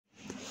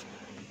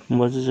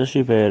মাছ চাষি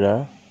ভাইয়েরা,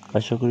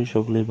 আশা করি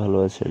সকলেই ভালো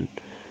আছেন।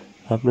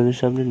 আপনাদের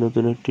সামনে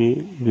নতুন একটি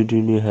ভিডিও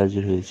নিয়ে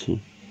হাজির হয়েছি।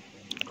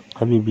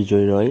 আমি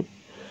বিজয় রয়,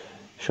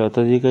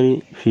 স্বত্বাধিকারী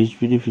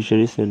ফিশবিডি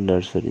ফিশারিজ অ্যান্ড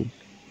নার্সারি।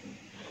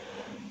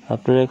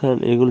 আপনারা এখন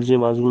এগুলো যে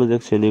মাছগুলো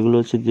দেখছেন, এগুলো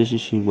হচ্ছে দেশি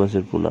শিং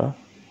মাছের পোনা।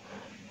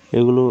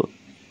 এগুলো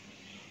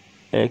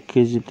 1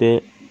 কেজিতে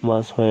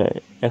মাছ হয়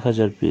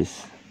 1000 পিস।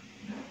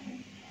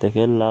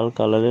 দেখেন, লাল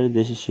কালারের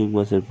দেশি শিং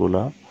মাছের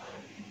পোনা।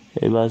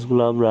 এই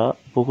মাছগুলো আমরা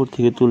পুকুর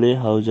থেকে তুলে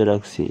হাউজে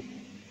রাখছি।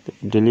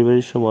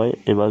 ডেলিভারির সময়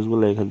এই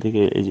মাছগুলো এখান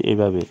থেকে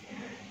এইভাবে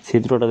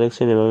ছিদ্রটা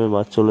দেখছেন, এভাবে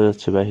মাছ চলে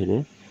যাচ্ছে বাহিরে।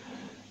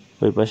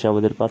 ওই পাশে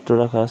আমাদের পাত্র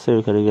রাখা আছে,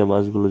 ওইখানে গিয়ে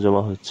মাছগুলো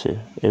জমা হচ্ছে।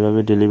 এভাবে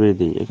ডেলিভারি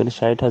দিই। এখানে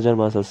 60,000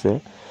 মাছ আছে।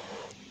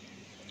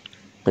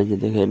 এই যে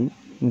দেখেন,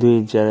 2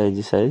 ইঞ্চি 2.5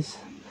 ইঞ্চি সাইজ।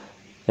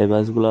 এই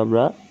মাছগুলো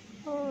আমরা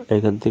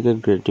এখান থেকে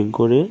গ্রেটিং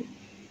করে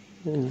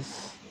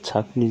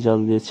ছাঁকনি জাল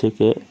দিয়ে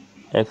ছেঁকে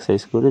এক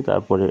সাইজ করে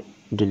তারপরে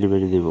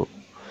ডেলিভারি দেব।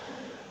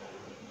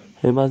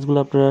 এই মাছগুলো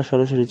আপনারা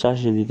সরাসরি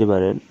চাষে দিতে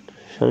পারেন।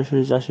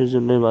 সরাসরি চাষের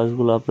জন্য এই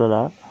মাছগুলো আপনারা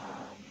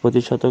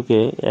প্রতি শতকে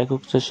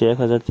একক চাষে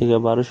 1000 থেকে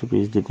 1200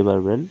 পিস দিতে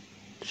পারবেন।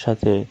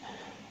 সাথে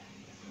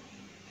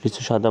কিছু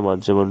সাদা মাছ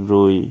যেমন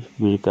রুই,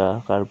 মিরকা,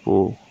 কার্পু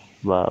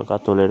বা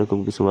কাতল, এরকম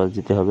কিছু মাছ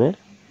দিতে হবে।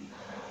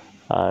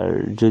 আর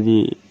যদি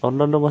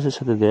অন্যান্য মাছের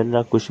সাথে দেন,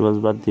 রাক্ষসী মাছ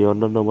বাদ দিয়ে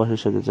অন্যান্য মাছের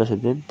সাথে চাষে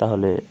দেন,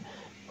 তাহলে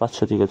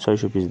 500 থেকে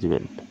 600 পিস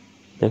দিবেন।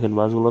 দেখেন,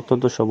 মাছগুলো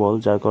অত্যন্ত সবল,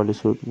 যার কারণে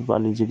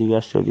পানি যেদিকে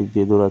আসছে ওদিক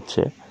দিয়ে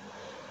দৌড়াচ্ছে।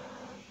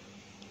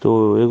 তো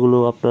এগুলো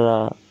আপনারা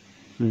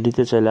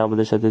নিতে চাইলে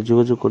আমাদের সাথে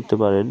যোগাযোগ করতে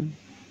পারেন।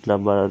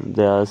 নাম্বার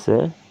দেওয়া আছে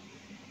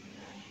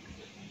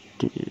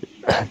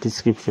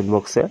ডিসক্রিপশন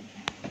বক্সে।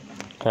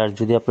 আর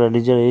যদি আপনারা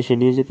নিজেরা এসে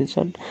নিয়ে যেতে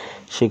চান,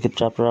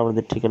 সেক্ষেত্রে আপনারা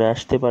আমাদের ঠিকানায়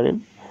আসতে পারেন।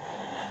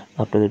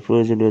 আপনাদের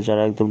প্রয়োজনীয়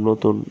যারা একদম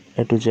নতুন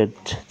A to Z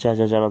যা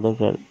যা জানা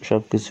দরকার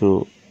সব কিছু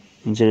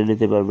জেনে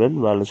নিতে পারবেন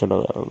বা আলোচনা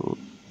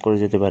করে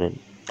যেতে পারেন।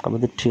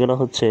 আমাদের ঠিকানা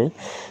হচ্ছে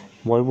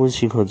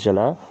ময়মনসিংহ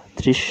জেলা,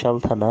 ত্রিশাল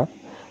থানা,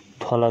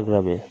 ধলা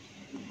গ্রামে,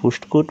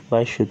 পোস্টকোড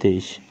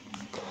 2223।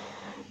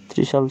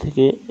 ত্রিশাল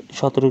থেকে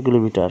 17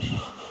 কিলোমিটার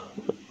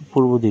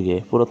পূর্ব দিকে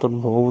পুরাতন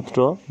ব্রহ্মপুত্র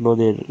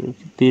নদীর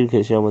তীর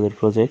ঘেঁষে আমাদের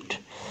প্রজেক্ট।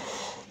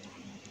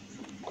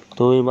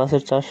 তো এই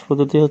মাছের চাষ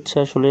পদ্ধতি হচ্ছে,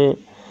 আসলে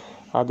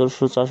আদর্শ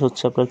চাষ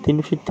হচ্ছে আপনার 3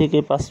 ফিট থেকে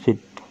 5 ফিট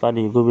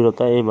পানি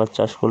গভীরতা। এই মাছ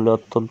চাষ করলে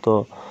অত্যন্ত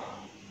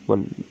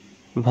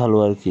ভালো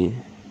আর কি।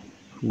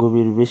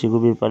 বেশি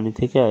গভীর পানি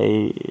থেকে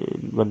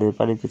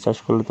পানিতে চাষ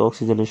করলে তো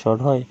অক্সিজেনের শর্ট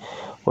হয়।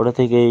 ওটা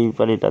থেকে এই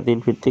পানিটা 3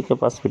 ফিট থেকে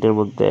 5 ফিটের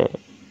মধ্যে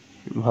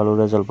ভালো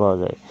রেজাল্ট পাওয়া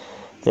যায়।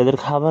 এদের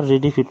খাবার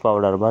রেডি ফিড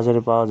পাউডার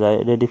বাজারে পাওয়া যায়।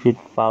 রেডি ফিড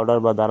পাউডার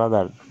বা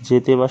দানাদার,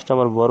 যেহেতু এই মাছটা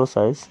আমার বড়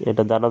সাইজ,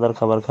 এটা দানাদার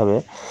খাবার খাবে।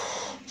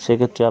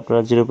 সেক্ষেত্রে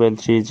আপনারা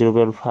 0.3,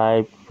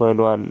 0.5,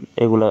 0.1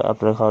 এগুলো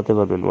আপনারা খাওয়াতে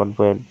পারবেন।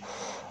 1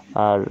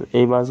 আর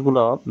এই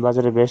মাছগুলো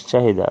বাজারে বেশ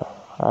চাহিদা,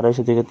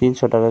 250 থেকে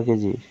 300 টাকা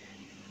কেজি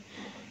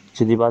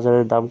যদি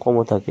বাজারের দাম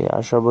কমও থাকে।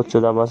 আর সর্বোচ্চ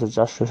দাম আছে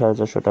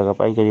 400-450 টাকা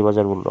পাইকারি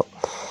বাজার মূল্য।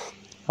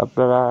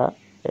 আপনারা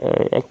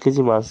 1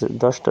 কেজি মাছ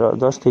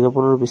 10 থেকে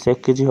 15 পিস 1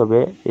 কেজি হবে।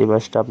 এই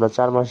মাছটা আপনার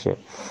 4 মাসে।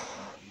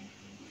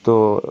 তো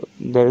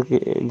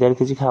 1.5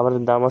 কেজি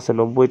খাবারের দাম আছে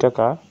 90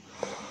 টাকা।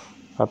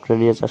 আপনি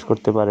নিয়ে চাষ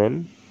করতে পারেন,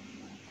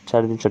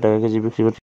 350 টাকা কেজি বিক্রি করতে